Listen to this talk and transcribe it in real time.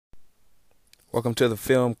Welcome to the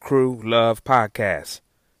Film Crew Love Podcast.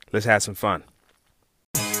 Let's have some fun.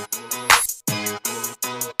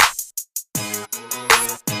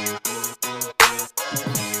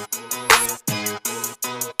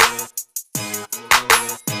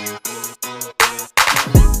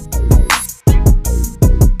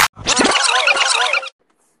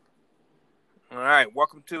 All right,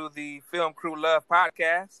 welcome to the Film Crew Love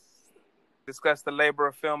Podcast. Discuss the labor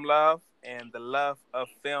of film love and the love of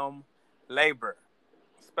film labor.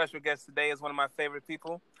 Special guest today is one of my favorite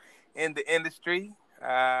people in the industry.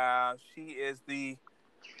 She is the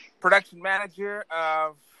production manager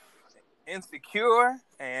of Insecure,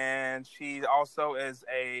 and she also is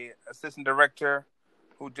a assistant director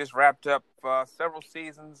who just wrapped up several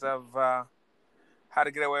seasons of How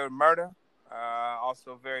to Get Away with Murder.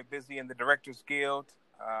 Also very busy in the Directors Guild.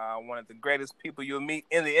 One of the greatest people you'll meet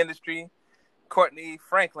in the industry, Courtney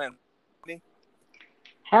Franklin.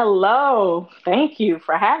 Hello. Thank you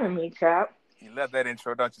for having me, Chuck. You love that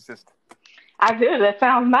intro, don't you, sister? I do. That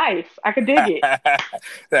sounds nice. I could dig it.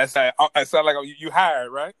 That's it sounds like you hired,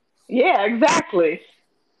 right? Yeah, exactly.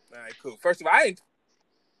 All right, cool. First of all,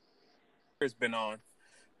 it's been on,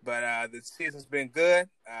 but the season's been good.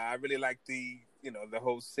 I really like the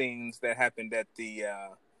whole scenes that happened at the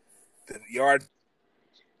yard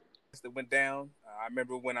that went down. I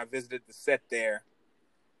remember when I visited the set there,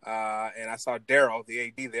 and I saw Daryl, the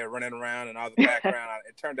AD there, running around and all the background.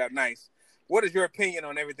 It turned out nice. What is your opinion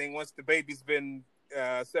on everything once the baby's been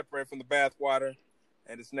separated from the bathwater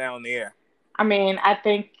and it's now in the air? I mean, I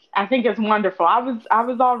think it's wonderful. I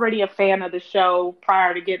was already a fan of the show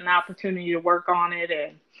prior to getting the opportunity to work on it,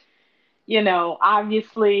 and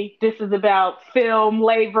obviously this is about film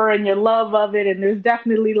labor and your love of it, and there's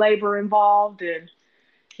definitely labor involved, and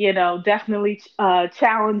definitely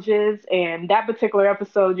challenges. And that particular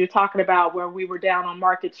episode you're talking about, where we were down on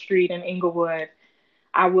Market Street in Inglewood,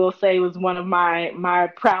 I will say was one of my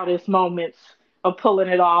proudest moments of pulling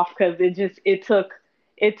it off, because it took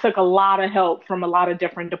a lot of help from a lot of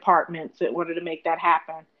different departments in order to make that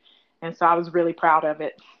happen. And so I was really proud of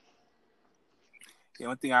it. The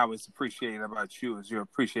only thing I always appreciate about you is your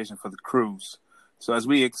appreciation for the crews. So as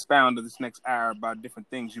we expound to this next hour about different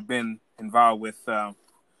things you've been involved with,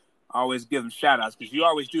 I always give them shout-outs, because you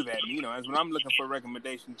always do that. And, as when I'm looking for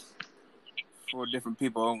recommendations for different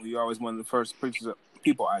people, you're always one of the first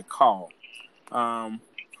people I call. I'm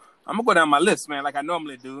going to go down my list, man, like I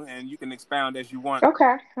normally do, and you can expound as you want.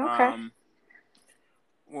 Okay.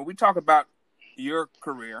 When we talk about your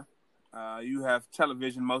career, you have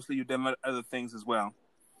television mostly. You've done other things as well.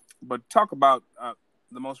 But talk about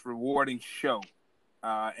the most rewarding show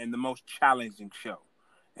and the most challenging show,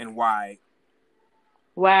 and why.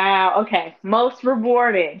 Wow. Okay. Most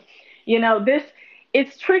rewarding.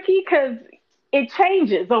 It's tricky because it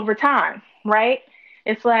changes over time, right?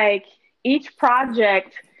 It's like each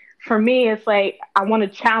project for me, it's like I want to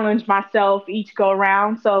challenge myself each go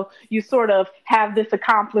around. So you sort of have this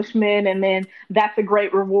accomplishment, and then that's a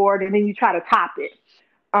great reward, and then you try to top it.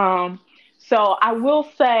 So I will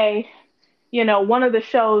say, one of the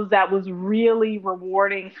shows that was really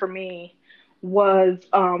rewarding for me was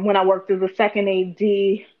when I worked as a second AD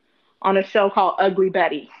on a show called Ugly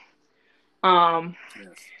Betty. Yes.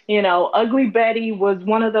 Ugly Betty was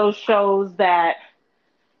one of those shows that,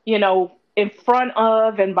 in front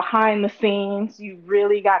of and behind the scenes, you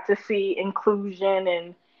really got to see inclusion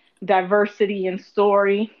and diversity in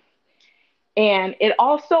story. And it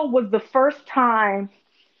also was the first time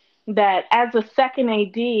that as a second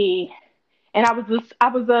AD, and I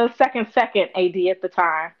was a second AD at the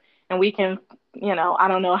time, and we can, I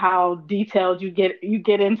don't know how detailed you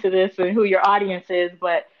get into this and who your audience is,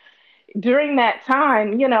 but during that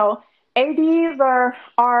time, ADs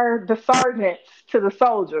are the sergeants to the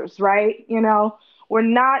soldiers, right? We're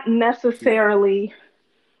not necessarily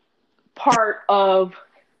part of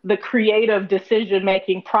the creative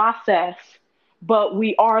decision-making process, but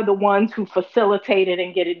we are the ones who facilitate it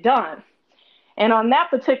and get it done. And on that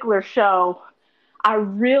particular show, I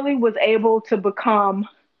really was able to become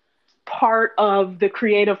part of the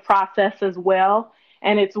creative process as well.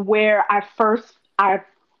 And it's where I first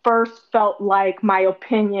felt like my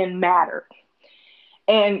opinion mattered.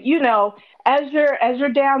 And, as you're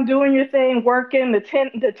down doing your thing, working the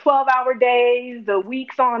 12-hour days, the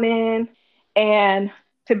weeks on end, and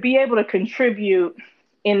to be able to contribute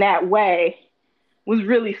in that way was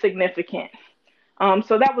really significant.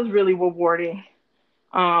 So that was really rewarding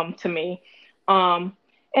to me.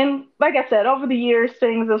 And like I said, over the years,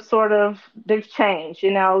 things have they've changed.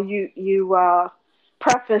 You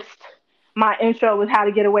prefaced my intro with How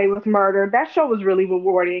to Get Away with Murder. That show was really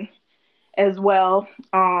rewarding as well.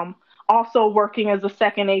 also working as a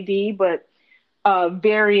second AD, but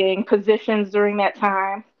varying positions during that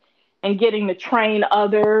time and getting to train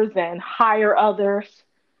others and hire others.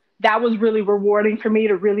 That was really rewarding for me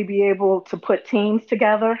to really be able to put teams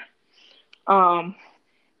together, um,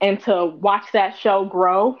 and to watch that show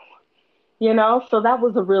grow, you know? So that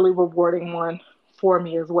was a really rewarding one for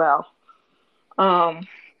me as well. Um,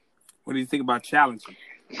 What do you think about challenging?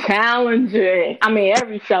 Challenging. I mean,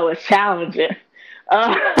 every show is challenging.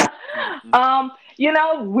 Uh,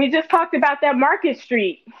 Mm-hmm. we just talked about that Market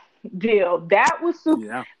Street deal.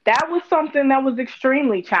 Yeah. That was something that was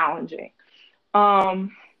extremely challenging.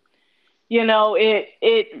 Um,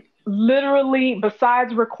 it literally,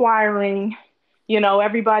 besides requiring,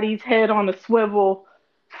 everybody's head on a swivel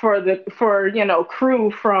for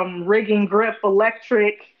crew from rigging, grip,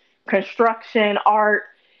 electric, construction, art,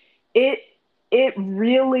 it it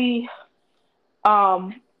really,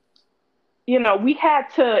 um, we had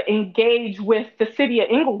to engage with the city of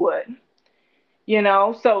Inglewood,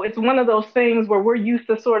 so it's one of those things where we're used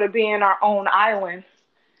to sort of being our own island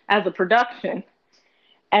as a production.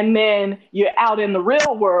 And then you're out in the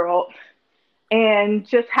real world and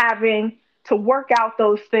just having to work out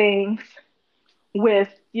those things with,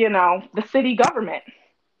 the city government,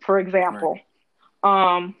 for Right. example.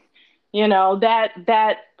 Um,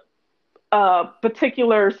 that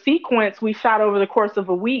particular sequence we shot over the course of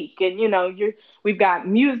a week, and we've got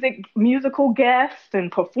musical guests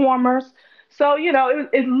and performers. So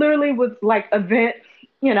it literally was like event,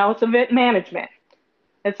 it's event management.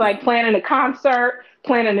 It's Yeah. like planning a concert,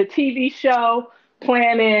 planning a TV show,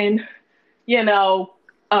 planning, you know,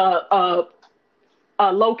 a, a,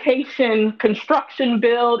 a location, construction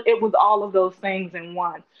build. It was all of those things in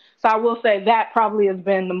one. So I will say that probably has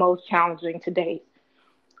been the most challenging to date,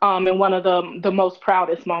 and one of the most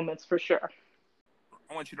proudest moments for sure.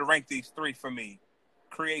 I want you to rank these three for me: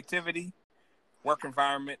 creativity, work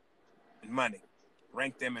environment, and money.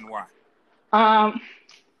 Rank them and why. Um,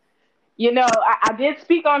 I did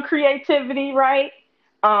speak on creativity, right?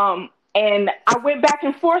 And I went back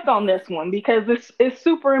and forth on this one because it's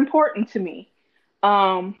super important to me.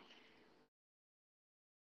 Um,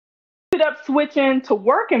 ended up switching to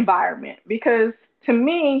work environment because to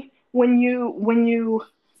me, when you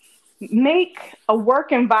make a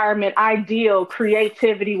work environment ideal,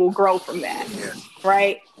 creativity will grow from that, Yes.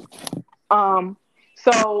 right? Um,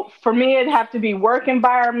 so for me, it'd have to be work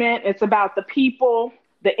environment. It's about the people,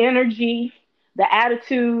 the energy, the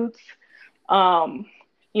attitudes, um,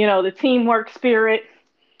 the teamwork spirit.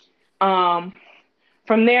 Um,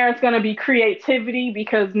 from there, it's going to be creativity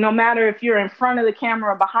because no matter if you're in front of the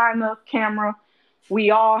camera or behind the camera, we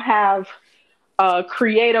all have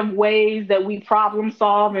creative ways that we problem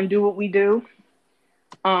solve and do what we do.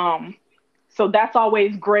 Um, so that's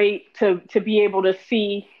always great to be able to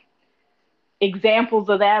see examples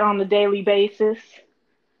of that on a daily basis.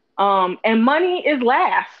 And money is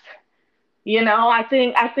last. I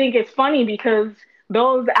think it's funny because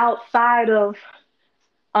those outside of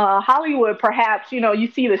Hollywood, perhaps, you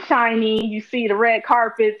see the shiny, you see the red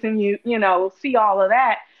carpets, and see all of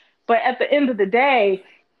that. But at the end of the day,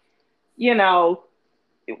 you know,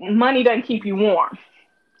 money doesn't keep you warm.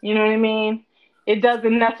 You know what I mean? It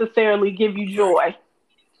doesn't necessarily give you Exactly.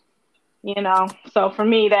 joy. So for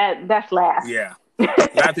me, that's last. Yeah. A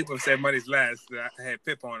lot of people have said money's last. I had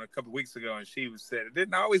Pip on a couple weeks ago, and she said it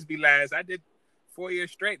didn't always be last. I did 4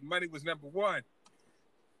 years straight, and money was number one.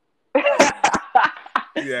 Yeah.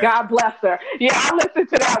 Yeah. God bless her. Yeah, I listened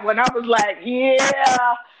to that one. I was like,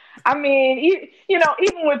 yeah. I mean, even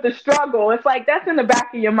with the struggle, it's like that's in the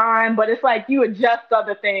back of your mind, but it's like you adjust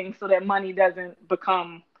other things so that money doesn't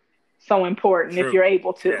become so important if True. you're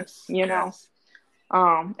able to, Yes. Yes.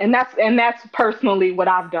 and that's personally what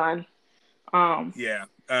I've done. Um, Yeah.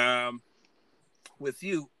 With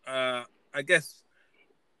you, I guess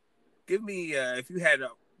give me if you had to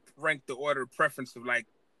rank the order of preference of like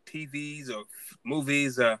TVs or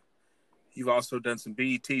movies. You've also done some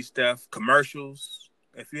BET stuff, commercials.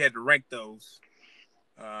 If you had to rank those,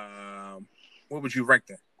 what would you rank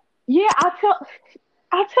them? yeah,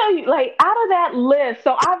 I'll tell you, like out of that list,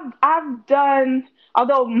 so I've done,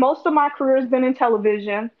 although most of my career has been in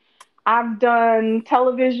television, I've done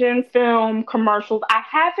television, film, commercials. I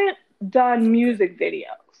haven't done Okay. music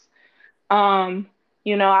videos. Um,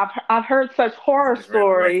 I've heard such horror Right.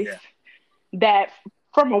 stories Yeah. that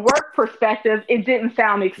from a work perspective, it didn't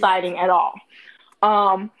sound Yeah. exciting at all.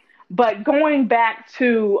 Um, but going back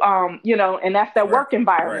to, and that's that Right. work Right.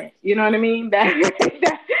 environment. You know what I mean? That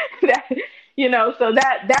so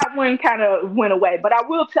that one kind of went away. But I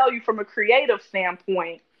will tell you from a creative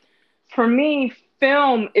standpoint, for me,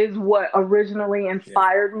 film is what originally Yeah.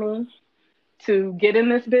 inspired me to get in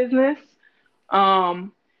this business.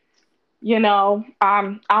 Um,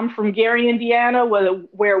 I'm from Gary, Indiana,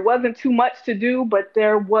 where it wasn't too much to do, but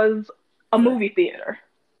there was a Right. movie theater,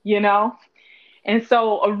 you know? And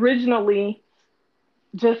so originally,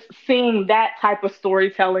 just seeing that type of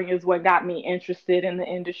storytelling is what got me interested in the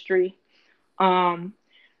industry. Um,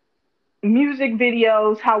 Music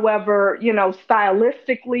videos, however,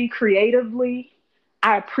 stylistically, creatively,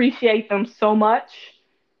 I appreciate them so much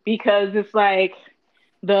because it's like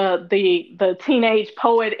the teenage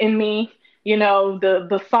poet in me,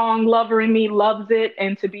 the song lover in me loves it,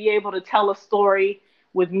 and to be able to tell a story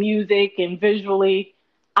with music and visually,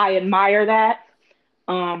 I admire that.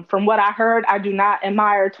 From what I heard, I do not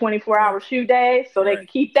admire 24-hour Right. shoe days, so they can Right.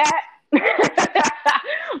 keep that.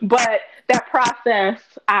 But that process,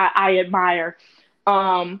 I admire.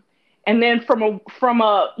 Um, and then from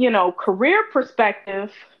a career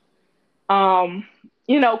perspective, um,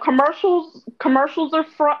 commercials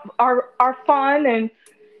are fun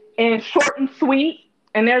and short and sweet,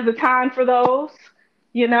 and there's a time for those,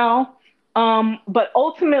 you know. But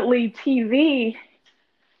ultimately, TV,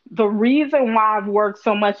 the reason why I've worked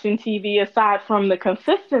so much in TV, aside from the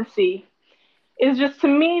consistency, is just to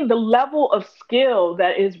me the level of skill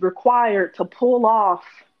that is required to pull off,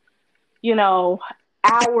 you know,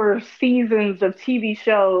 hours, seasons of TV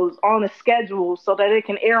shows on a schedule so that it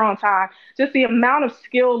can air on time. Just the amount of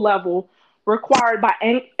skill level required by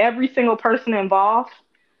every single person involved.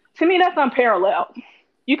 To me, that's unparalleled.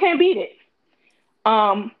 You can't beat it.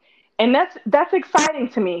 Um, and that's exciting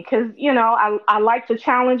to me because I like to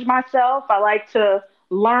challenge myself. I like to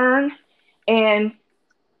learn, and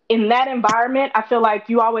in that environment, I feel like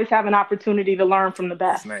you always have an opportunity to learn from the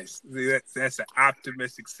That's best. nice. That's an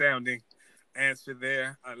optimistic sounding answer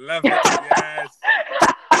there. I love it. Yes.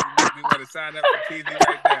 You make me want to sign up for TV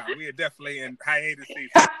right now. We are definitely in hiatus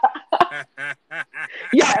season.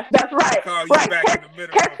 Yes, that's I'll right. call you Right. back in the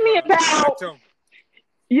middle Catch me of about October.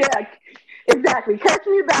 Yeah, exactly. Catch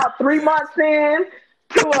me about 3 months in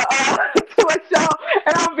to to a show,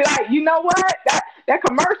 and I'll be like, you know what? That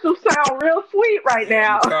commercial sound real sweet right Yeah, I'm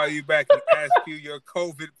now. gonna call you back and ask you your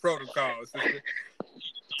COVID protocols, sister.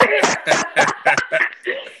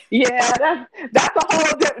 Yeah, that's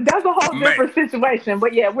a whole Man, different situation.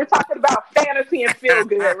 But yeah, we're talking about fantasy and feel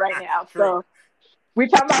good right now. true. So we're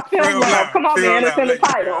talking about film love. Come on, Film man, it's love. in the There you go.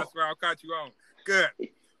 title. That's where I caught you on. Good.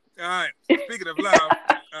 All right. Speaking of love,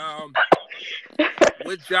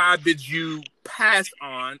 what job did you pass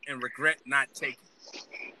on and regret not taking?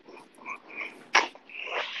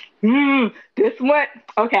 This one,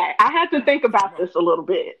 okay. I had to think Come about on. this a little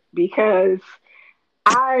bit because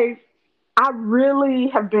I I really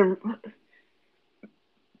have been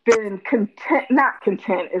content. Not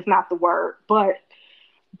content is not the word, but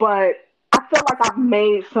I feel like I've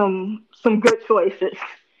made some good choices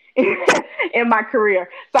in my career.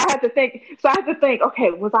 So I had to think.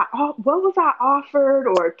 Okay, what was I offered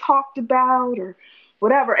or talked about or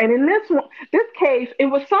whatever? And in this case, it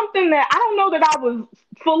was something that I don't know that I was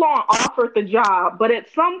full on offered the job, but at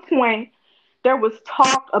some point there was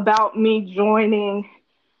talk about me joining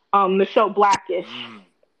the show Blackish, Mm,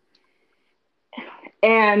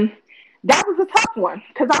 and that was a tough one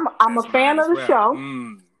because I'm a that's mine fan of as the well. show,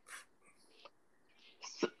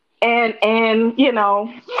 and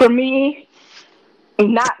for me,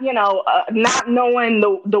 not knowing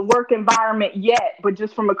the work environment yet, but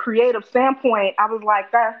just from a creative standpoint, I was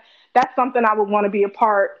like that's something I would want to be a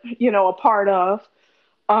part of.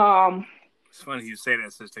 Um, It's funny you say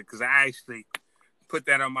that, sister, because I actually put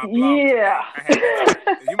that on my blog yeah. today. I had that.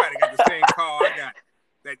 You might have got the same call I got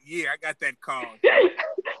that year. I got that call,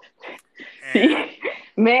 and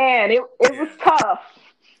Man, it was yeah, tough.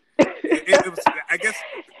 it was. I guess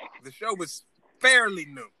the show was fairly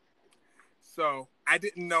new, so I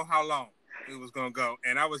didn't know how long it was gonna go,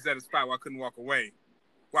 and I was at a spot where I couldn't walk away.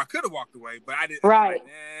 Well, I could have walked away, but I didn't. I was like,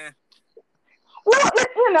 Right. Well,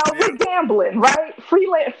 yeah, we're gambling, right?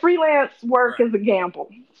 Freelance work right, is a gamble.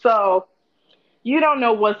 So you don't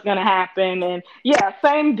know what's gonna happen. And yeah,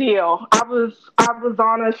 same deal. I was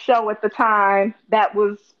on a show at the time that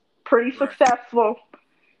was pretty right. successful.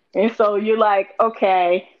 And so you're like,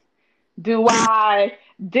 okay, do I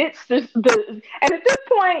ditch the and at this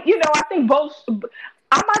point, I think both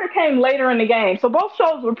I might have came later in the game. So both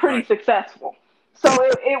shows were pretty Right. successful. So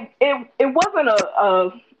it wasn't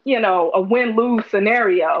a win lose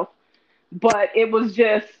scenario, but it was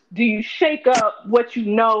just, do you shake up what you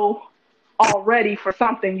know already for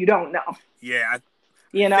something you don't know? Yeah, I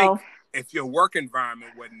You think know? if your work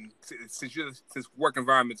environment wasn't, since work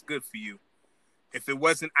environment's good for you, if it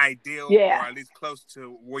wasn't ideal or Yeah. at least close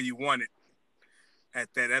to where you wanted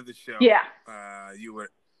at that other show, Yeah. you were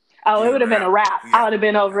Oh, it you would were have been a out. wrap. I Yeah, would have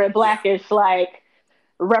been over at yeah, Blackish, like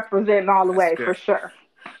representing all the that's way good. for sure.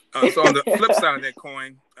 So on the flip side of that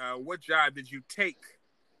coin, what job did you take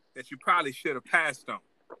that you probably should have passed on?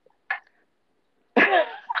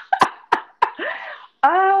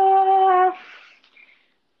 uh,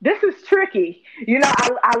 this is tricky. You know,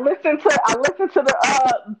 I listened to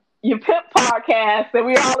the your Pip podcast, and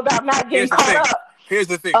we all about not getting Here's the caught thing. up. Here's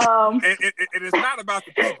the thing. Um, It is not about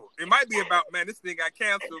the people. It might be about, man, this thing got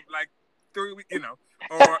canceled like 3 weeks,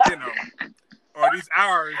 or or these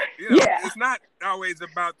hours. yeah, It's not always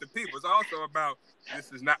about the people. It's also about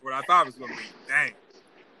this is not what I thought it was going to be. Dang.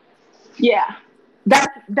 yeah,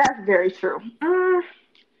 that's very true.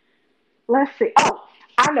 Let's see. Oh,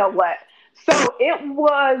 I know what. So it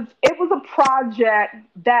was a project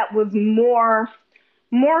that was more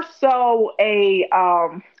so a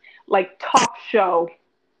like talk show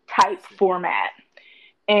type format,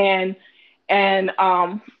 and and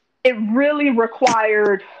it really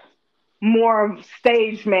required more of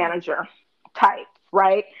stage manager type,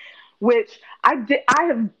 right? Which I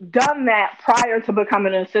have done that prior to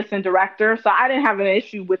becoming an assistant director, so I didn't have an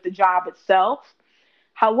issue with the job itself.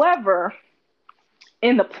 However,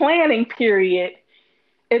 in the planning period,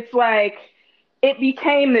 it's like it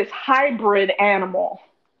became this hybrid animal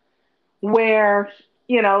where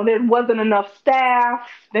there wasn't enough staff.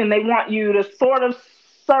 Then they want you to sort of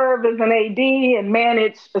serve as an AD and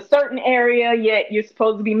manage a certain area, yet you're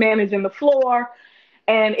supposed to be managing the floor.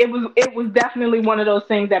 And it was definitely one of those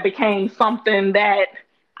things that became something that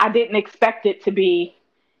I didn't expect it to be.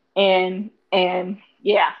 And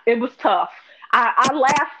yeah, it was tough. I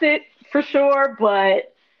lasted for sure,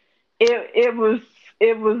 but it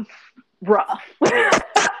was rough. Yeah.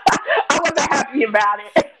 I wasn't happy about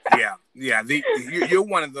it. Yeah. Yeah. You're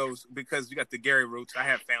one of those because you got the Gary roots. I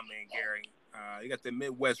have family in Gary. You got the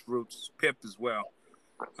Midwest roots, Pip as well.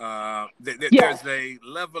 Yes.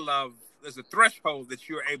 There's a threshold that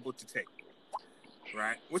you're able to take,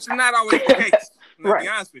 right? Which is not always the case. I'm gonna be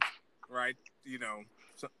Right. honest with you, right?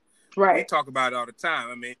 So we Right. talk about it all the time.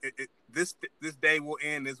 I mean, this day will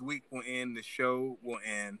end, this week will end, the show will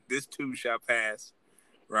end, this too shall pass,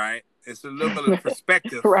 right? It's a little bit of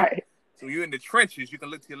perspective. Right. So you're in the trenches, you can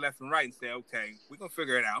look to your left and right and say, okay, we're gonna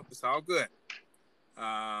figure it out. It's all good.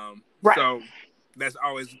 Right. So that's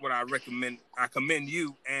always what I recommend. I commend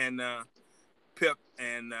you and Pip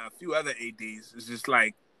and a few other ADs. It's just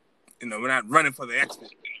like, we're not running for the exit.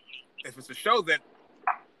 If it's a show that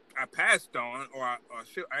I passed on, or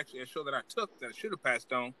actually a show that I took that I should have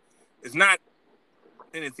passed on, it's not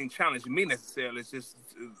anything challenging me necessarily. It's just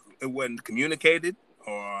it wasn't communicated,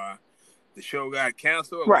 or the show got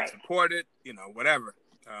canceled, or Right. wasn't supported, whatever.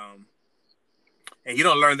 And you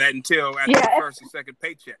don't learn that until after the Yeah. first or second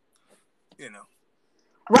paycheck,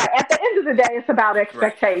 Right. At the end of the day, it's about Right.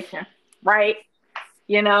 expectation, right?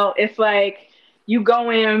 It's like you go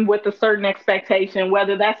in with a certain expectation,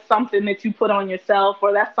 whether that's something that you put on yourself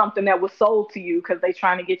or that's something that was sold to you because they're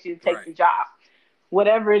trying to get you to take Right. the job.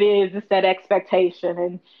 Whatever it is, it's that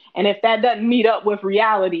expectation. And if that doesn't meet up with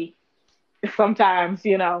reality, sometimes,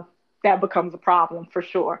 that becomes a problem for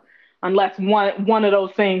sure. Unless one of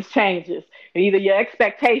those things changes, either your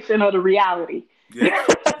expectation or the reality. Yes.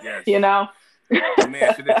 Yes. Let me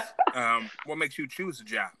ask you this: what makes you choose a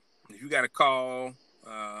job? If you got a call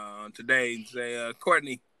today and say,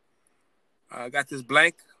 "Courtney, I got this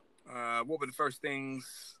blank," what were the first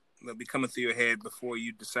things that be coming through your head before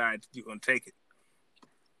you decide you're going to take it?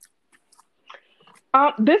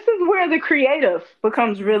 This is where the creative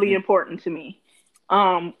becomes really important to me,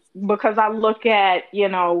 because I look at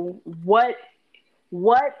what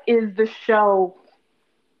is the show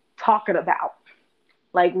talking about?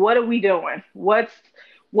 Like, what are we doing? What's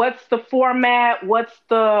the format? What's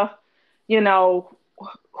the you know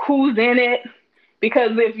who's in it?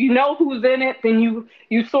 Because if you know who's in it, then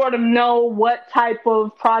you sort of know what type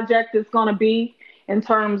of project it's going to be in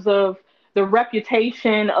terms of the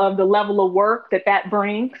reputation of the level of work that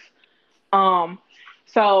brings. Um,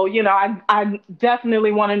 so I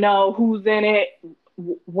definitely want to know who's in it,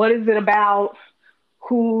 what is it about,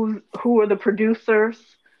 who are the producers.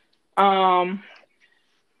 Um,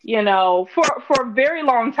 for a very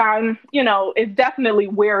long time, it's definitely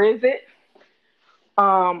where is it.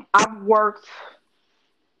 I've worked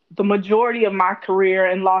the majority of my career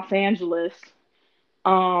in Los Angeles.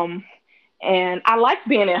 Um, and I like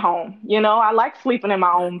being at home. I like sleeping in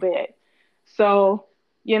my own bed. So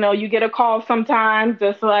You get a call sometimes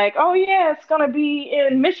that's like, oh yeah, it's gonna be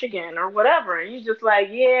in Michigan or whatever, and you just like,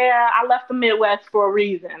 yeah, I left the Midwest for a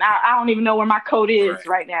reason. I don't even know where my code is Right.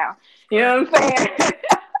 right now. You Right. know what I'm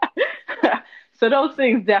saying? So those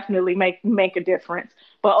things definitely make a difference.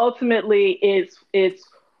 But ultimately, it's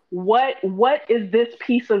what is this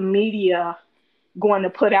piece of media going to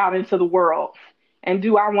put out into the world, and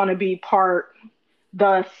do I want to be part,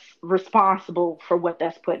 thus responsible for what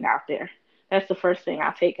that's putting out there? That's the first thing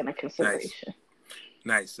I take into Nice. consideration.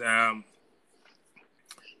 Nice.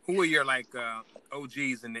 Who are your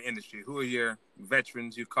OGs in the industry? Who are your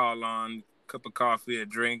veterans you call on? Cup of coffee, a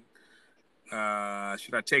drink.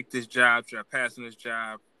 Should I take this job? Should I pass on this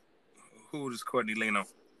job? Who does Courtney lean on?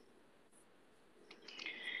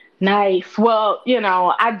 Nice. Well,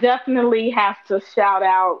 I definitely have to shout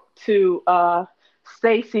out to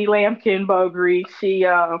Stacy Lampkin Bogri. She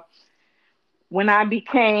When I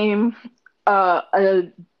became a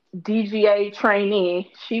DGA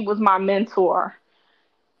trainee, she was my mentor,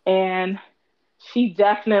 and she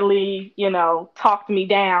definitely, talked me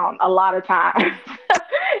down a lot of times.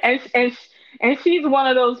 and and she's one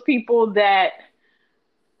of those people that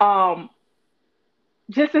um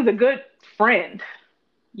just is a good friend,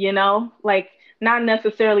 like, not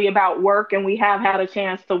necessarily about work, and we have had a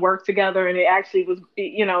chance to work together, and it actually was,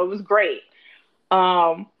 it was great.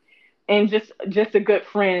 Um and just a good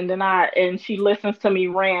friend, and she listens to me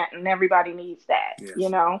rant, and everybody needs that,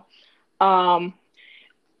 Yes. um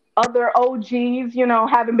other OGs,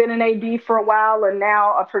 having been an AD for a while and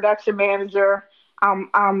now a production manager.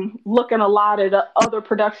 I'm looking a lot at other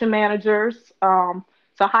production managers. So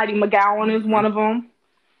Heidi McGowan is Mm-hmm. one of them.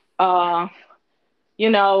 Uh,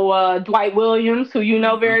 Dwight Williams, who you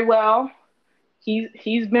know Mm-hmm. very well.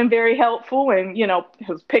 He's been very helpful, and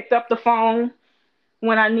has picked up the phone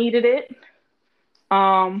when I needed it.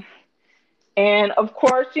 Um, and of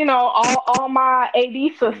course, all my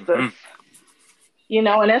AD sisters. Mm-hmm.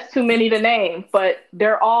 And that's too many to name, but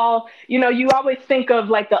they're all, you always think of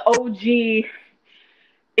like the OG.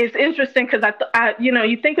 It's interesting because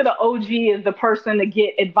you think of the OG as the person to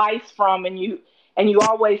get advice from, and you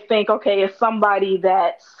always think, okay, it's somebody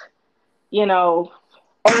that's, you know,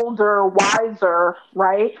 older, wiser,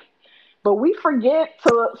 right? But we forget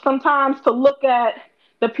to sometimes to look at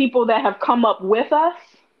the people that have come up with us,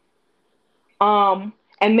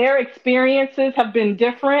 and their experiences have been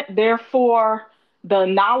different. Therefore, the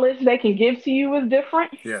knowledge they can give to you is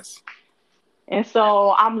different. Yes. And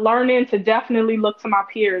so I'm learning to definitely look to my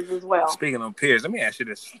peers as well. Speaking of peers, let me ask you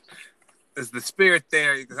this: is the spirit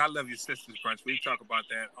there? Because I love your sisters brunch. We talk about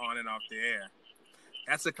that on and off the air.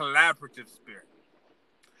 That's a collaborative spirit,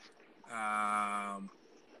 um,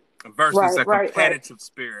 versus Right, a right, right. competitive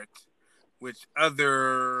spirit, which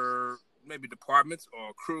other maybe departments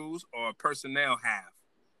or crews or personnel have.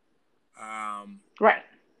 Right.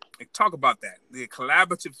 Talk about that. The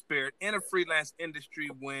collaborative spirit in a freelance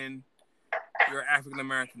industry when you're an African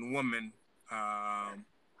American woman. Um,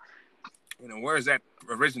 where does that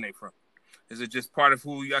originate from? Is it just part of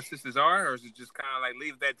who your sisters are, or is it just kind of like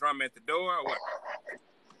leave that drama at the door, or what?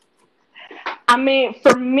 I mean,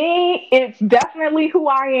 for me, it's definitely who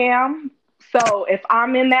I am. So if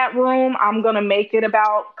I'm in that room, I'm going to make it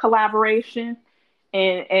about collaboration,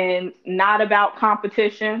 and not about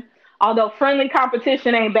competition. Although friendly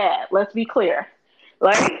competition ain't bad, let's be clear.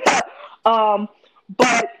 Like, um,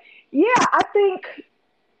 but yeah, I think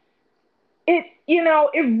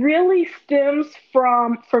it really stems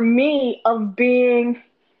from, for me, of being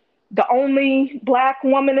the only black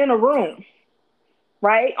woman in a Yeah. room,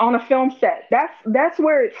 right, on a film set. That's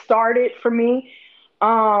where it started for me.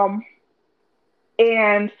 Um,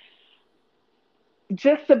 and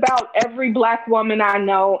just about every black woman I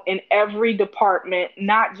know in every department,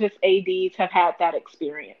 not just ADs, have had that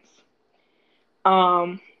experience.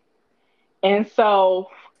 Um, and so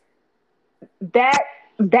that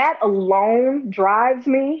that alone drives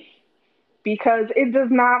me, because it does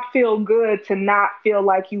not feel good to not feel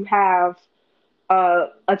like you have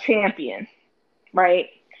a champion, right?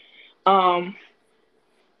 Um,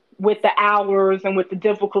 with the hours and with the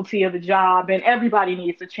difficulty of the job, and everybody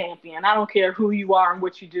needs a champion. I don't care who you are and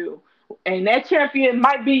what you do. And that champion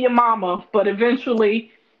might be your mama, but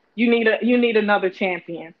eventually you need another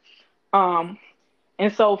champion. Um,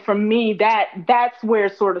 and so for me, that's where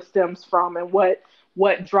it sort of stems from, and what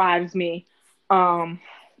drives me. Um,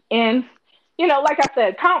 and like I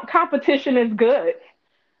said, competition is good.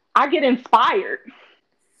 I get inspired.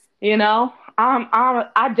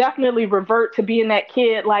 I definitely revert to being that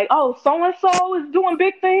kid, like, oh, so and so is doing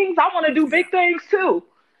big things. I want to do Yeah. big things too.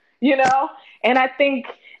 You know, and I think,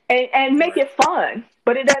 and make Right. it fun.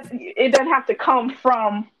 but it doesn't have to come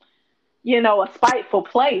from, a spiteful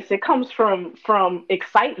place. It comes from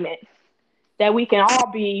excitement that we can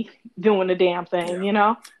all be doing the damn thing,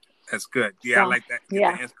 Yeah. That's good. Yeah, I So, like that. Get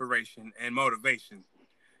yeah, the inspiration and motivation,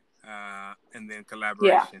 and then yeah,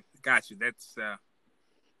 collaboration. Got you. That's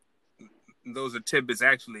those are tidbits.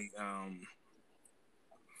 Actually,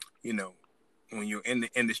 you know, when you're in the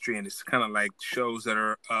industry and it's kind of like shows that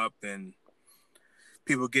are up and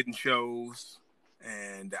people getting shows,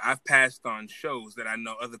 and I've passed on shows that I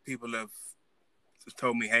know other people have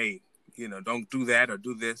told me, hey, don't do that or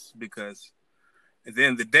do this, because at the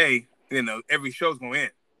end of the day, every show's gonna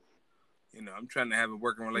end. I'm trying to have a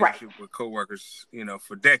working right, relationship with coworkers,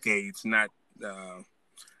 for decades, not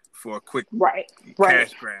for a quick right, right.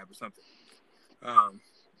 cash grab or something. Um,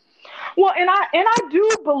 Well, and I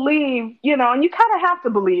do believe, and you kind of have to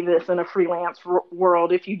believe this in a freelance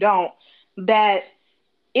world. If you don't, that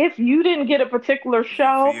if you didn't get a particular yeah, for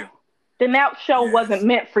show, you. then that show wasn't Yes.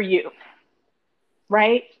 meant for you,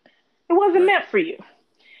 right? It wasn't Right. meant for you.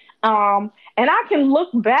 And I can look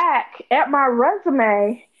back at my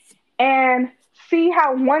resume and see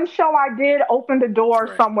how one show I did opened a door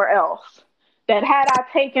Right. somewhere else. That had I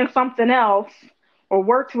taken something else or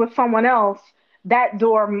worked with someone else, that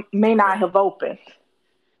door may not Correct. have opened.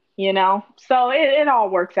 So it all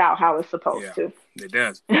works out how it's supposed Yeah, to. it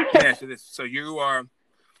does. Let me ask you this. So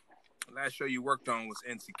last show you worked on was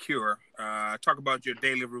Insecure. Talk about your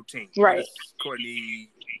daily routine. What Right. is Courtney?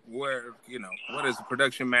 What does the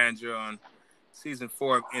production manager on season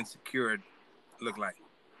 4 of Insecure look like?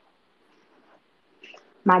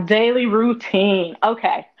 My daily routine.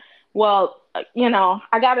 Okay. Well,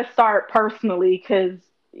 I got to start personally because,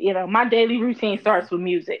 my daily routine Mm-hmm. starts with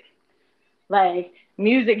music. Like,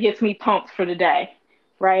 music gets me pumped for the day,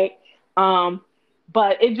 right? Um,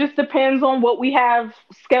 but it just depends on what we have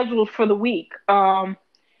scheduled for the week.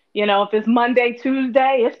 If it's Monday,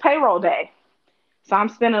 Tuesday, it's payroll day. So I'm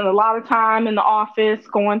spending a lot of time in the office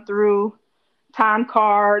going through time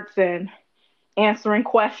cards and answering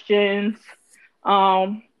questions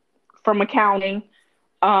um, from accounting.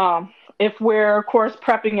 If we're, of course,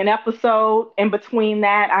 prepping an episode, in between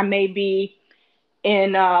that, I may be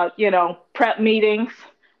in, prep meetings,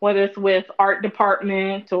 whether it's with art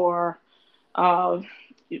department or, uh,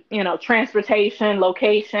 transportation,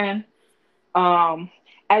 location. Um,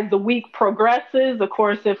 as the week progresses, of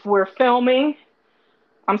course, if we're filming,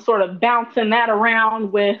 I'm sort of bouncing that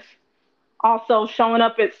around with also showing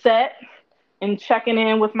up at set and checking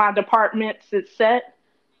in with my departments at set,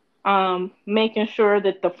 making sure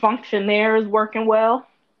that the function there is working well.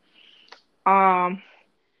 Um,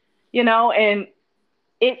 and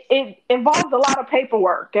it involves a lot of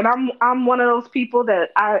paperwork, and I'm one of those people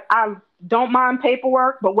that I don't mind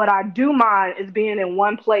paperwork, but what I do mind is being in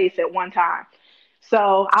one place at one time.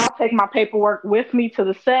 So I'll take my paperwork with me to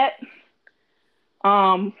the set,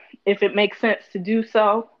 um, if it makes sense to do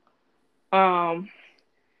so, because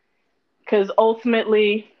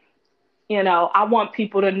ultimately, I want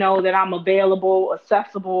people to know that I'm available,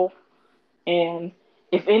 accessible, and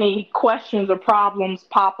if any questions or problems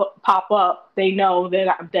pop up, they know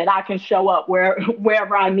that I can show up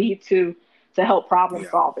wherever I need to help problem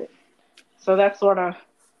Yeah. solve it. So that's sort of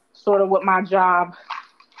what my job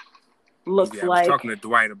looks Yeah, I was like. talking to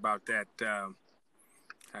Dwight about that.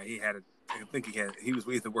 He had he was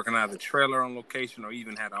either working out of the trailer on location or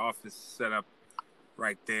even had an office set up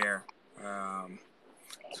right there,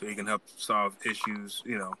 so he can help solve issues,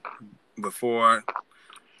 before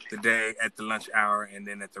the day, at the lunch hour, and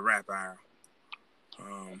then at the wrap hour.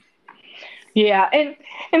 Um, Yeah, and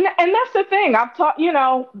that's the thing. I've taught,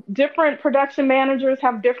 different production managers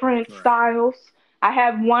have different right. styles. I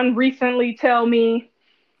had one recently tell me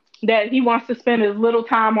that he wants to spend as little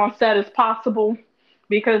time on set as possible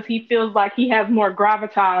because he feels like he has more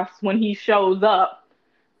gravitas when he shows up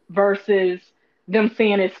versus them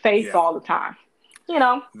seeing his face Yeah. all the time.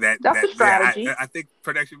 That's a Yeah. strategy. I think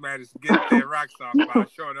production managers get their rocks off by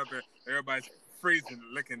showing up and everybody's freezing,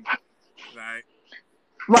 looking like.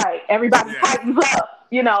 Right. Everybody Yeah. tightens up.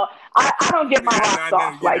 I don't get my Yeah. rocks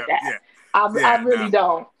off like that. Yeah. I Yeah. really No.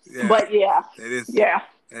 don't. Yeah. But yeah. It is. Yeah.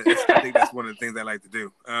 I think that's one of the things I like to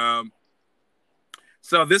do.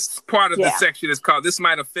 So this part of the Yeah. section is called "This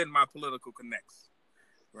Might Offend My Political Connects,"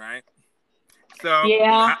 right? So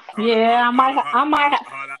Yeah. Yeah.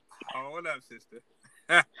 hold up, sister.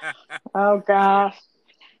 Oh gosh.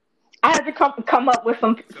 I had to come up with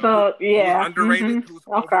some. So So who's yeah. underrated, who's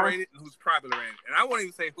Okay. overrated, and who's popular rated? And I won't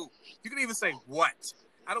even say who. You can even say what.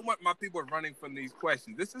 I don't want my people running from these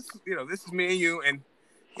questions. This is me and you, and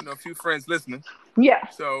a few friends listening. Yeah.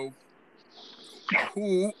 So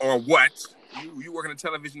who or what you work in the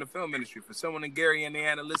television and film industry. For someone in Gary,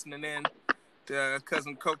 Indiana, listening in to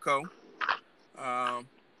cousin Coco,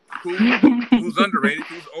 who's underrated,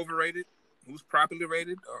 who's overrated, who's properly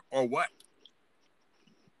rated, or what?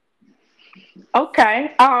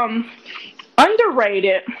 Okay.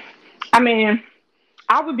 Underrated. I mean,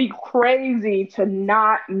 I would be crazy to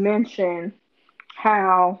not mention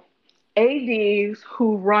how ADs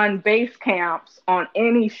who run base camps on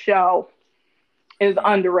any show is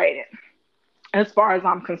underrated, as far as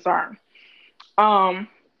I'm concerned. Um,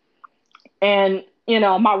 and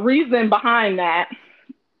my reason behind that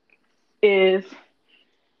is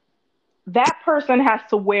that person has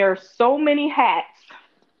to wear so many hats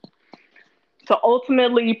to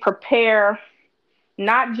ultimately prepare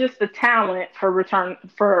not just the talent for return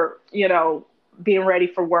for being ready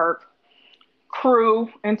for work, crew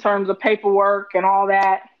in terms of paperwork and all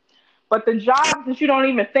that, but the jobs that you don't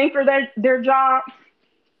even think are their job,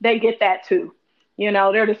 they get that too.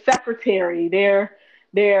 They're the secretary, they're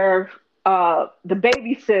the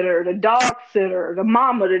babysitter, the dog sitter, the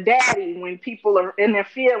mama, the daddy when people are in their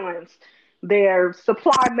feelings, their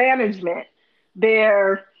supply management,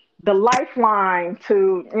 they're the lifeline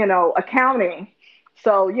to accounting.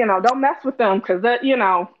 So don't mess with them because that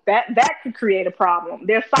could create a problem.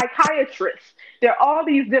 They're psychiatrists. There are all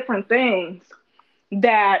these different things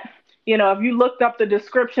that if you looked up the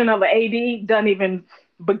description of an AD, doesn't even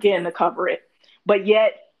begin to cover it. But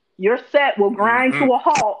yet your set will grind to a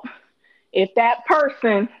halt if that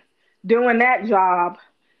person doing that job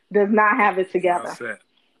does not have it together. Well,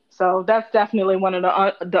 so that's definitely one of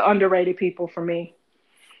the underrated people for me.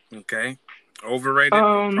 Okay. Overrated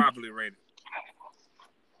or properly rated?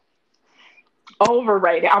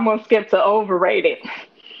 Overrated. I'm going to skip to overrated.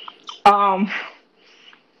 To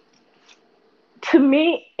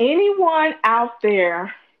me, anyone out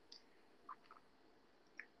there,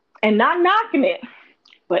 and not knocking it,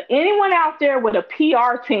 but anyone out there with a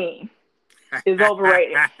PR team is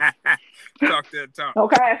overrated. Talk that talk.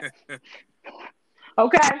 Okay?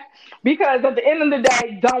 Okay? Because at the end of the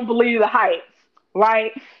day, don't believe the hype,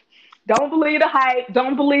 right? Don't believe the hype.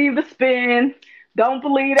 Don't believe the spin. Don't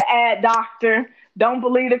believe the ad doctor. Don't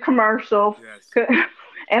believe the commercial. Yes.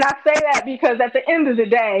 And I say that because at the end of the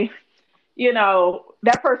day,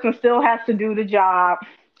 that person still has to do the job.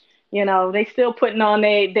 They still putting on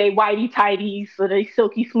they whitey tighties or they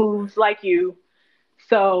silky smooths like you.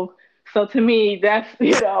 So to me, that's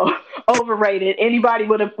overrated. Anybody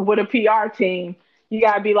with a PR team, you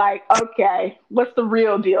gotta be like, okay, what's the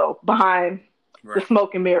real deal behind the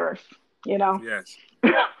smoke and mirrors? Yes.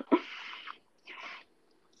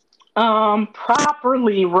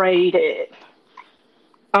 Properly rated.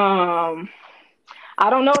 I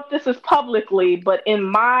don't know if this is publicly, but in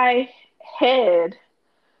my head,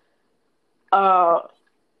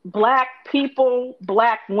 Black people,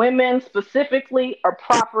 Black women specifically, are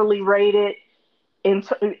properly rated. And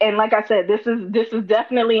like I said, this is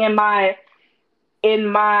definitely in my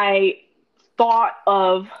thought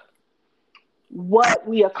of what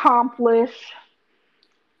we accomplish,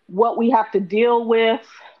 what we have to deal with,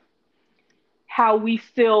 how we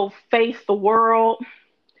still face the world.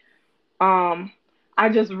 I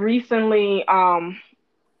just recently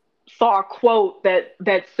saw a quote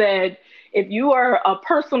that said, if you are a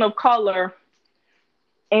person of color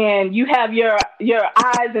and you have your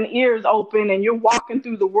eyes and ears open and you're walking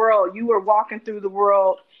through the world, you are walking through the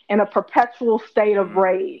world in a perpetual state of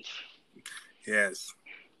rage. Yes.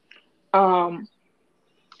 And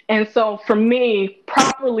so for me,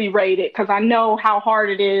 properly rated, because I know how hard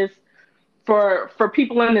it is for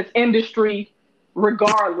people in this industry,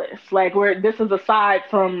 regardless, like where this is aside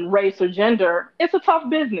from race or gender, it's a tough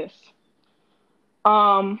business.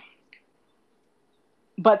 But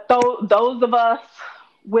those of us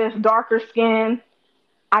with darker skin,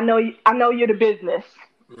 I know you're the business.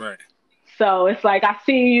 Right. So it's like I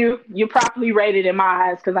see you. You're properly rated in my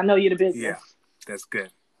eyes because I know you're the business. Yeah, that's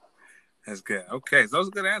good. That's good. Okay, so those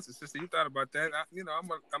are good answers, sister. You thought about that. I'm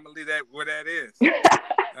gonna leave that where that is.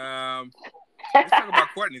 Let's talk about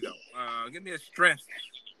Courtney though. Give me a strength,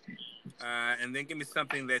 and then give me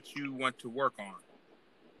something that you want to work on.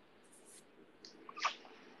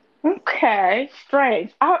 Okay,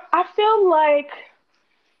 strength. I feel like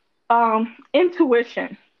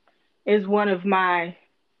intuition is one of my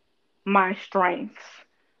strengths.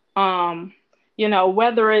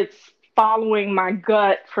 Whether it's following my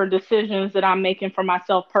gut for decisions that I'm making for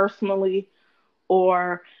myself personally,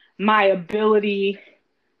 or my ability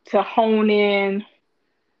to hone in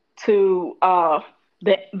to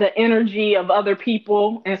the energy of other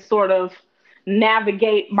people and sort of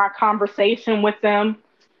navigate my conversation with them.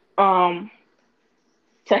 To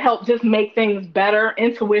to help just make things better.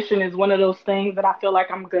 Intuition is one of those things that I feel like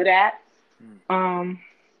I'm good at, um,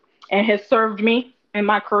 and has served me in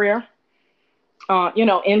my career.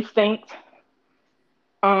 Instinct.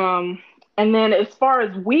 Um, and then as far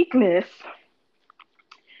as weakness,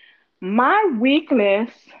 my weakness,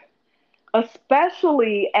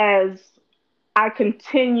 especially as I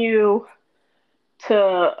continue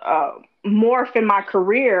to morph in my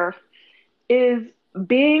career, is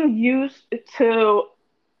being used to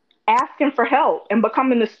asking for help and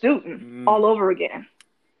becoming the student all over again.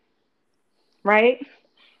 Right?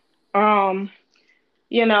 Um,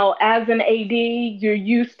 as an AD, you're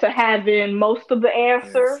used to having most of the Yes.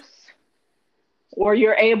 answers, or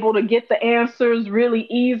you're able to get the answers really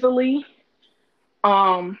easily.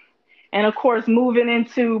 Um, and of course, moving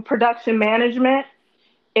into production management,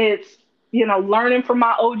 it's, learning from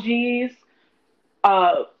my OGs,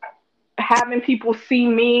 uh, having people see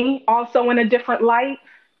me also in a different light.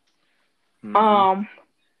 Mm-hmm. Um,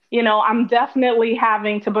 I'm definitely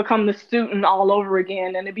having to become the student all over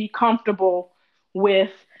again and to be comfortable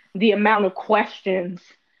with the amount of questions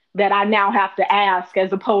that I now have to ask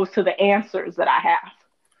as opposed to the answers that I have.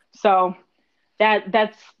 So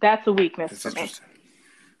that's a weakness That's for me. interesting.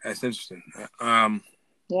 That's interesting.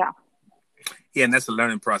 Yeah. Yeah, and that's a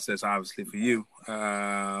learning process, obviously, for you.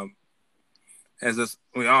 As us,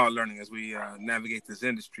 we all are learning as we navigate this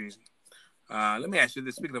industry. Let me ask you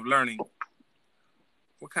this: speaking of learning,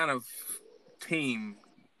 what kind of team,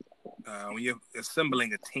 when you're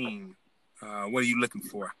assembling a team, what are you looking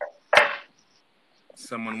for?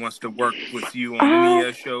 Someone wants to work with you on any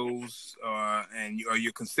Uh, shows, or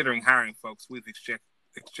you're considering hiring folks. We've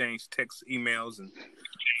exchanged text, emails, and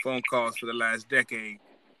phone calls for the last decade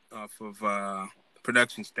off of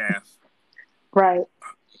production staff. right.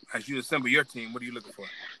 As you assemble your team, what are you looking for?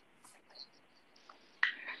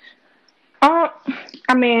 Uh,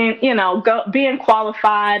 I mean, being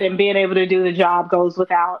qualified and being able to do the job goes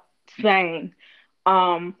without saying.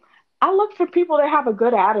 Um, I look for people that have a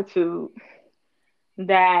good attitude,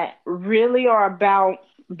 that really are about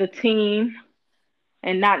the team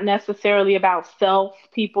and not necessarily about self,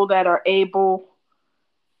 people that are able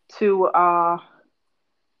to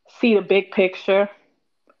see the big picture.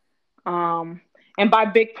 Um, and by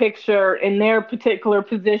big picture, in their particular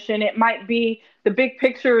position, it might be the big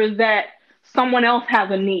picture is that someone else has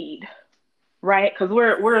a need, right? Because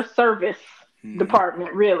we're a service Mm-hmm.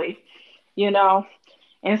 department, really, you know.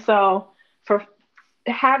 And so for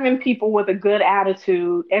having people with a good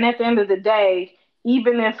attitude, and at the end of the day,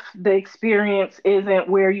 even if the experience isn't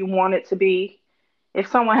where you want it to be, if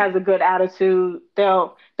someone has a good attitude,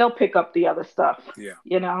 they'll pick up the other stuff, Yeah,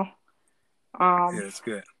 you know. yeah, Um, that's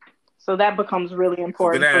good. so that becomes really So good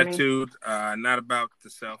important for me. attitude, not about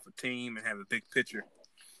the self, a team, and have a big picture.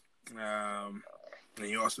 Um, and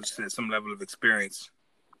you also said some level of experience.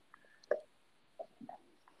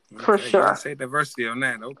 For Okay, you didn't sure. say diversity on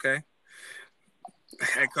that. Okay,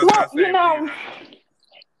 that goes Well, without saying for you, huh?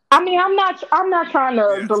 I mean, I'm not trying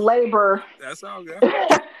to Yes, belabor. that's all good.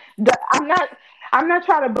 I'm not I'm not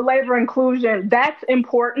trying to belabor inclusion. That's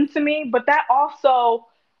important to me, but that also,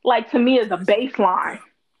 like, to me, is a baseline, Yeah.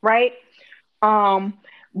 right? Um,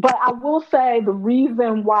 but I will say the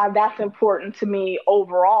reason why that's important to me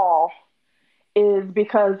overall is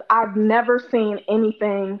because I've never seen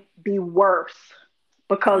anything be worse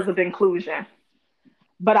because Right. of inclusion.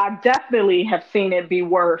 But I definitely have seen it be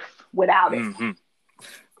worse without it. Mm-hmm.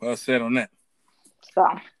 Well said on that. So,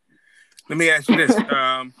 Let me ask you this: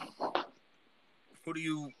 who do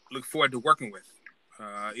you look forward to working with?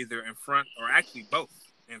 Either in front or actually both,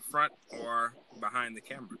 in front or behind the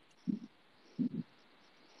camera.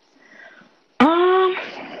 um,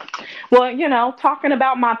 well, talking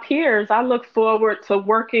about my peers, I look forward to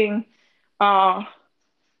working uh,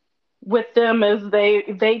 with them as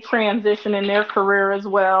they transition in their career as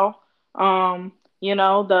well.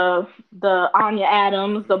 The Anya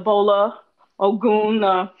Adams, the Bola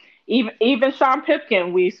Ogun, even Sean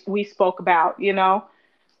Pipkin we spoke about.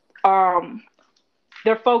 Um,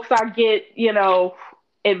 they're folks I get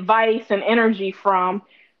advice and energy from,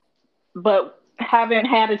 but haven't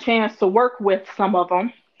had a chance to work with some of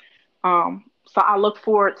them. So I look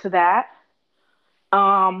forward to that.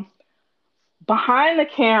 Um, Behind the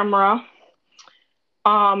camera,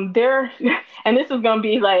 there, and this is gonna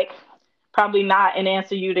be like probably not an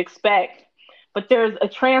answer you'd expect, but there's a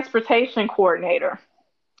transportation coordinator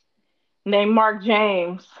named Mark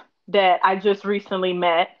James that I just recently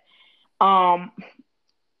met. Um,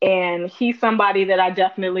 and he's somebody that I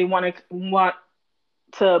definitely want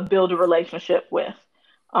to build a relationship with,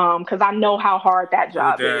 because I know how hard that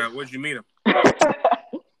job is. Where'd you meet him?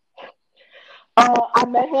 I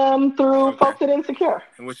met him through Okay. folks at Insecure.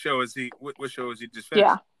 And what show is he? What show is he just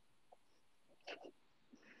Yeah. finished?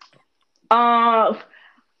 Uh,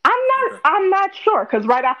 Okay. I'm not sure because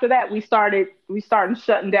right after that we started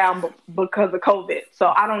shutting down because of COVID. So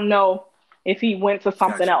I don't know if he went to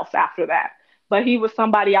something Gotcha. else after that. But he was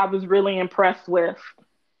somebody I was really impressed with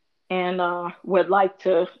and would like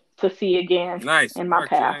to see again Nice. in my Mark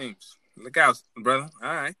path. James. Look out, brother.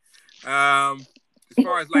 All right. As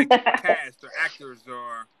far as like cast or actors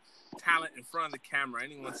or talent in front of the camera,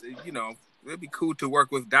 anyone say, it'd be cool to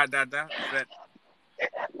work with dot dot dot.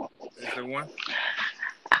 Is there one?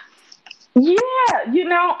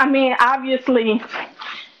 Yeah, I mean, obviously,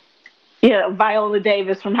 yeah, Viola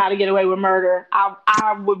Davis from How to Get Away with Murder.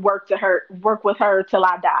 I would work with her till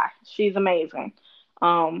I die. She's amazing,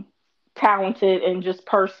 um, talented and just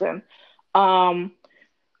person. Um,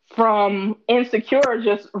 from Insecure,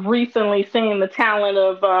 just recently seeing the talent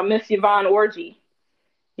of Miss Yvonne Orji.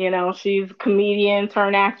 She's a comedian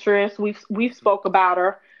turned actress. We've spoke about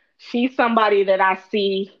her. She's somebody that I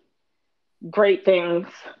see great things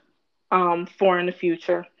for in the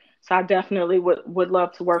future. So I definitely would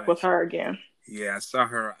love to work with Nice. her again. Yeah, I saw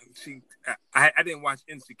her. I didn't watch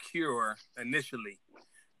Insecure initially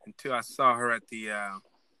until I saw her at the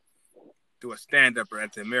do a stand up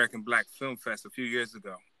at the American Black Film Fest a few years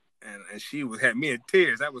ago, and she had me in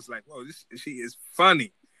tears. I was like, "Whoa, she is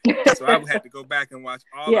funny." So I had to go back and watch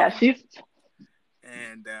all Yeah, of them. she's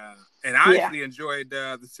And I yeah, actually enjoyed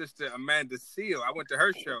the sister Amanda Seal. I went to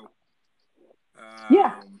her show.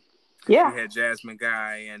 yeah, She yeah, had Jasmine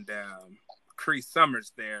Guy and Cree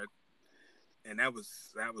Summers there, and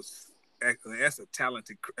that's a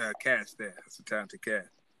talented cast there. That's a talented cast.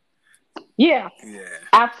 yeah. Yeah,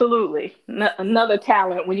 Absolutely, another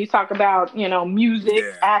talent when you talk about music,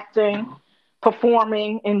 yeah, acting,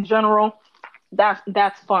 performing in general.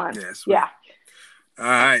 That's fun. yeah. Sweet. Yeah. All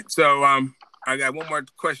right, so I got one more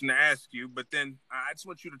question to ask you, but then I just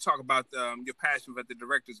want you to talk about your passion at the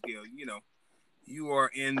Directors Guild. You are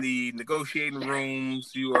in the negotiating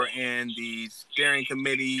rooms. You are in the steering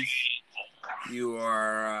committees. You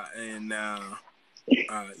are in, a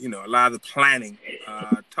lot of the planning.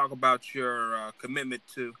 Talk about your commitment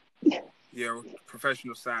to your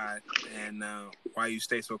professional side and why you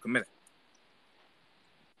stay so committed.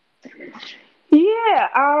 Yeah,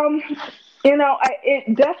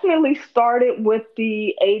 it definitely started with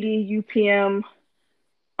the ADUPM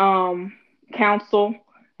council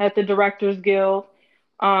at the Directors Guild.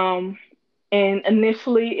 Um, and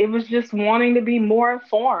initially, it was just wanting to be more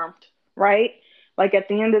informed, right? Like at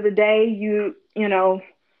the end of the day,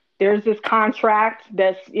 there's this contract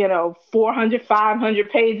that's, 400, 500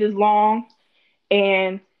 pages long,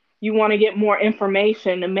 and you want to get more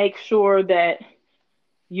information to make sure that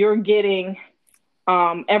you're getting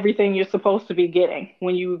everything you're supposed to be getting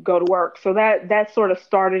when you go to work. So that sort of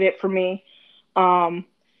started it for me. Um,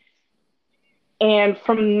 and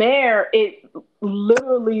from there, it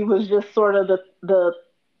literally was just sort of the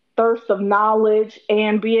thirst of knowledge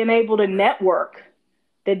and being able to Right. network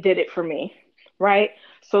that did it for me, right?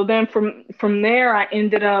 So then from there, I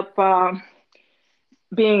ended up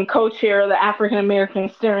being co-chair of the African American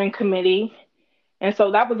Steering Committee, and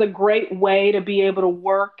so that was a great way to be able to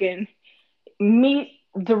work and meet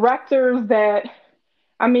directors that,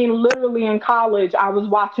 I mean, literally in college, I was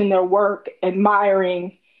watching their work,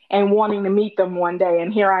 admiring, and wanting to meet them one day.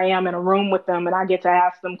 And here I am in a room with them, and I get to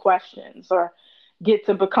ask them questions or get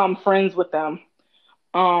to become friends with them.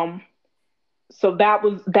 Um, so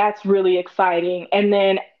that's really exciting. And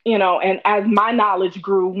then, and as my knowledge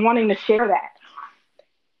grew, wanting to share that.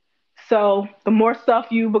 So the more stuff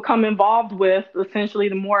you become involved with, essentially,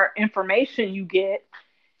 the more information you get,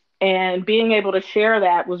 and being able to share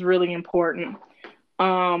that was really important.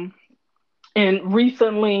 Um, and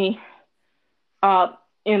recently, uh,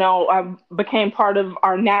 I became part of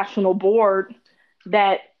our national board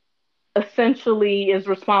that essentially is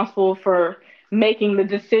responsible for making the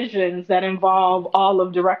decisions that involve all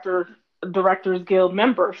of Directors Guild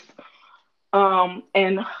members.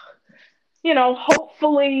 And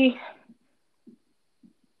hopefully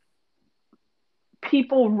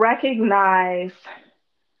people recognize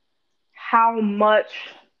how much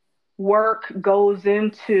work goes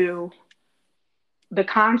into the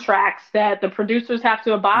contracts that the producers have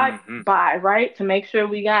to abide Mm-hmm. by, right? To make sure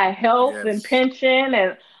we got health and Yes. pension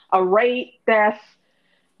and a rate that's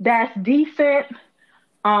decent.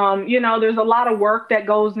 There's a lot of work that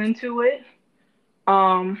goes into it.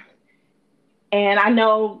 Um, and I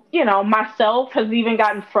know, myself has even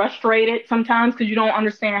gotten frustrated sometimes because you don't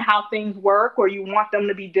understand how things work or you want them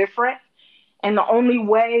to be different. And the only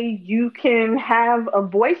way you can have a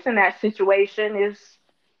voice in that situation is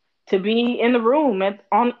to be in the room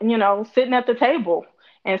sitting at the table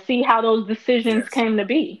and see how those decisions Yes. came to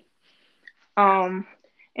be. Um,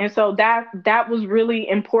 and so that was really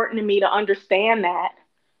important to me to understand that,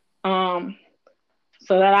 um,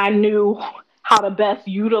 so that I knew how to best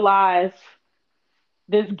utilize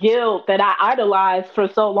this guild that I idolized for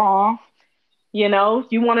so long. You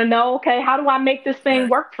want to know, okay, how do I make this thing Right.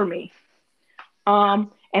 work for me?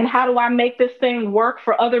 And how do I make this thing work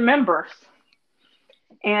for other members?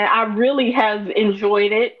 And I really have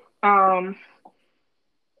enjoyed it.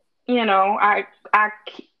 I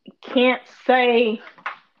can't say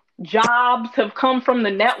jobs have come from the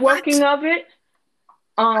networking What? of it.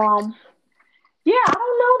 Um, yeah, I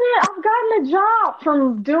don't know that I've gotten a job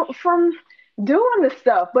from doing this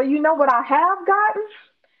stuff, but you know what I have gotten?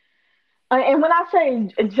 And when I say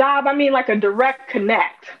a job, I mean like a direct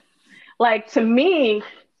connect. Like to me,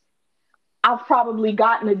 I've probably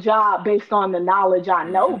gotten a job based on the knowledge I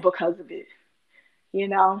know Mm-hmm. because of it, you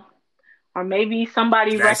know? Or maybe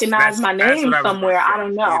somebody That's recognized that's my that's what name I was about somewhere. to I say.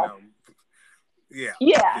 don't know. Yeah,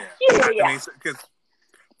 Yeah, yeah. yeah, I yeah. mean, because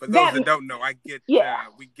for those That, that don't know, yeah,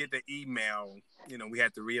 we get the email. We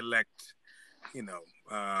had to reelect. You know,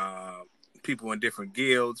 people in different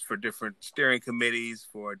guilds for different steering committees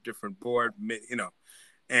for different board.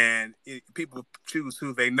 And people choose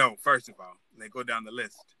who they know. First of all, they go down the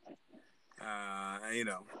list.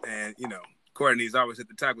 Courtney's always at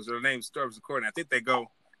the top because her name starts with Courtney. I think they go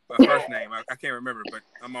by first name. I can't remember, but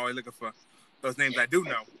I'm always looking for those names I do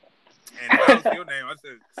know. And if I don't see your name, I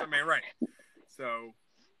said something ain't right. So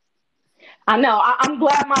I know. I'm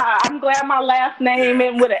glad my last name yeah.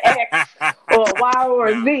 in with an X or a Y or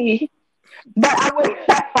a No. Z. But I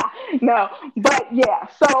would no. But yeah,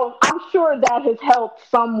 so I'm sure that has helped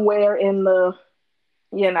somewhere in the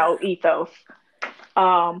Yeah. ethos.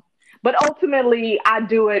 Um, but ultimately, I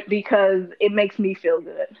do it because it makes me feel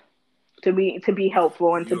good to be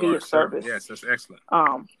helpful and to You be are of certain. service. Yes, that's excellent.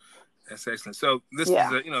 Um, That's excellent. So this is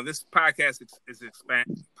yeah. this podcast is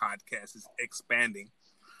expanding.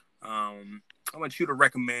 I want you to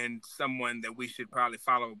recommend someone that we should probably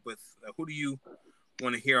follow with. Who do you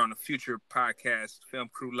want to hear on a future podcast, Film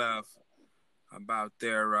Crew Love, about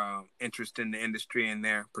their interest in the industry and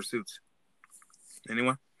their pursuits?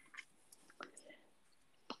 Anyone?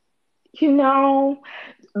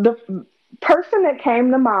 The person that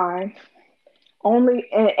came to mind only,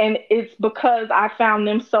 and it's because I found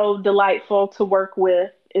them so delightful to work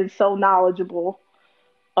with and so knowledgeable.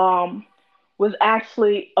 Um, was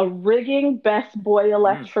actually a rigging best boy Mm.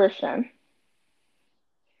 electrician.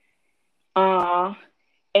 Uh,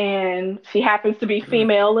 and she happens to be Mm.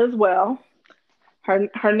 female as well.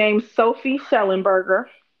 Her name's Sophie Schellenberger.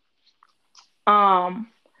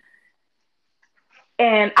 Um,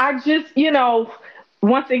 and I just,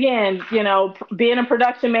 once again, being a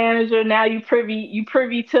production manager, now you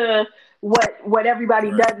privy to what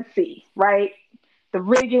everybody Right. doesn't see, right? The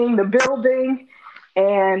rigging, the building,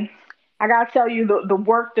 and I gotta tell you, the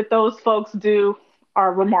work that those folks do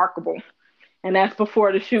are remarkable, and that's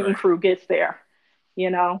before the shooting Right. crew gets there,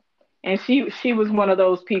 you know. And she was one of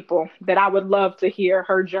those people that I would love to hear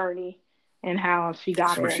her journey and how she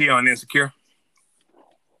got So was in. she on Insecure?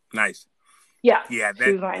 Nice. Yeah, Yeah, she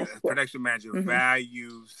that was on Instagram. production manager Hmm.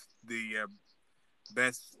 values the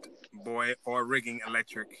best boy or rigging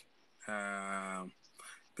electric,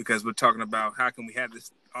 because we're talking about how can we have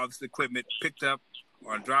all this equipment picked up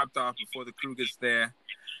or dropped off before the crew gets there,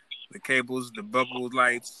 the cables, the bubble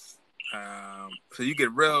lights, so you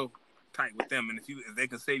get real tight with them, and if they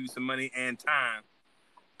can save you some money and time,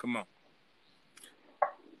 come on.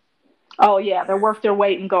 Oh yeah, they're Yeah. worth their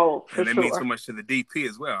weight in gold for And they mean so sure. much to the DP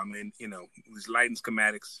as well. I mean, these lighting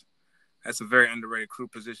schematics. That's a very underrated crew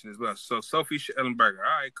position as well. So Sophie Schellenberger. All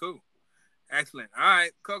right, cool. Excellent. All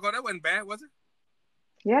right, Coco, that wasn't bad, was it?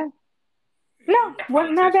 Yeah. Yeah, No, you a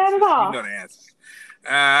wasn't that politician, bad at sister. You all. know the answers.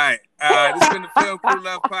 All right. This has been the Film Crew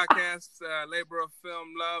Love Podcast, Labor of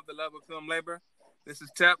Film Love, the love of film labor. This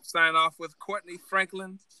is Tep, sign off with Courtney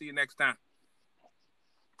Franklin. See you next time.